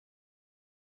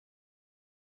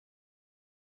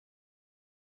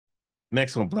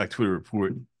Next on Black Twitter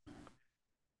Report,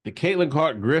 the Caitlin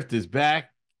Clark grift is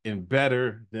back and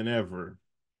better than ever.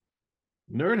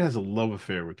 Nerd has a love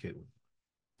affair with Caitlin.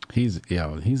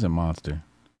 He's a monster.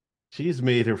 She's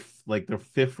made her like their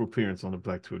fifth appearance on the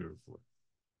Black Twitter Report.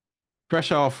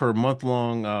 Fresh off her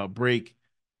month-long break,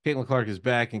 Caitlin Clark is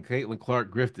back, and Caitlin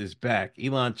Clark grift is back.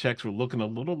 Elon checks were looking a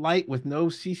little light with no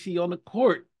CC on the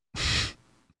court,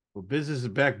 but business is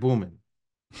back booming.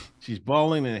 She's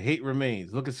balling and hate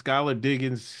remains. Look at Skylar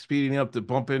Diggins speeding up to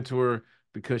bump into her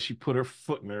because she put her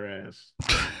foot in her ass.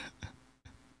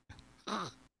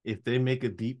 If they make a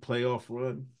deep playoff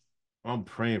run, I'm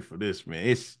praying for this,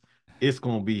 man. It's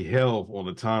gonna be hell on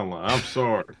the timeline. I'm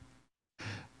sorry.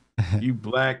 You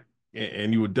black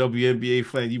and you a WNBA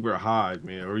fan, you better hide,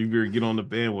 man, or you better get on the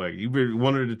bandwagon. You better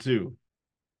one of the two.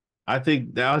 I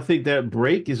think that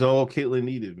break is all Caitlin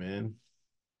needed, man.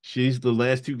 She's the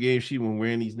last two games she been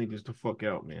wearing these niggas the fuck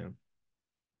out, man.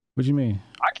 What you mean?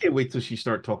 I can't wait till she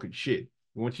start talking shit.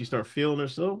 Once she start feeling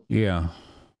herself, Yeah.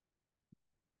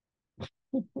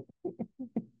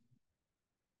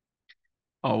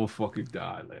 I will fucking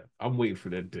die, man. I'm waiting for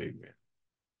that day, man.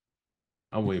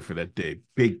 I'm waiting for that day,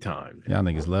 big time, man.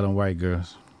 Y'all niggas let on white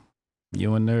girls.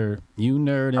 You a nerd. You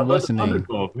nerd I and love what's the the name?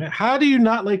 underdog, man. How do you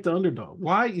not like the underdog?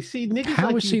 Why? You see, niggas How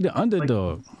like is you. she the Like,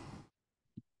 underdog?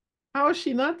 how is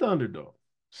she not the underdog?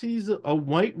 She's a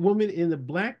white woman in the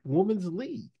black woman's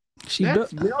league. She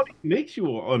built. That's what makes you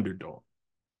an underdog.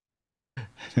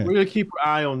 We're gonna keep our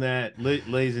eye on that,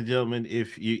 ladies and gentlemen.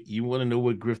 If you want to know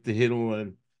what Grift to hit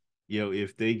on,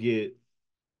 if they get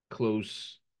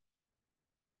close,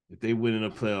 if they win in the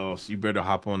playoffs, you better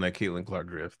hop on that Caitlin Clark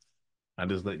Grift. I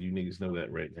just let you niggas know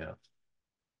that right now.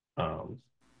 Um,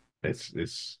 it's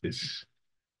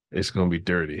gonna be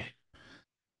dirty.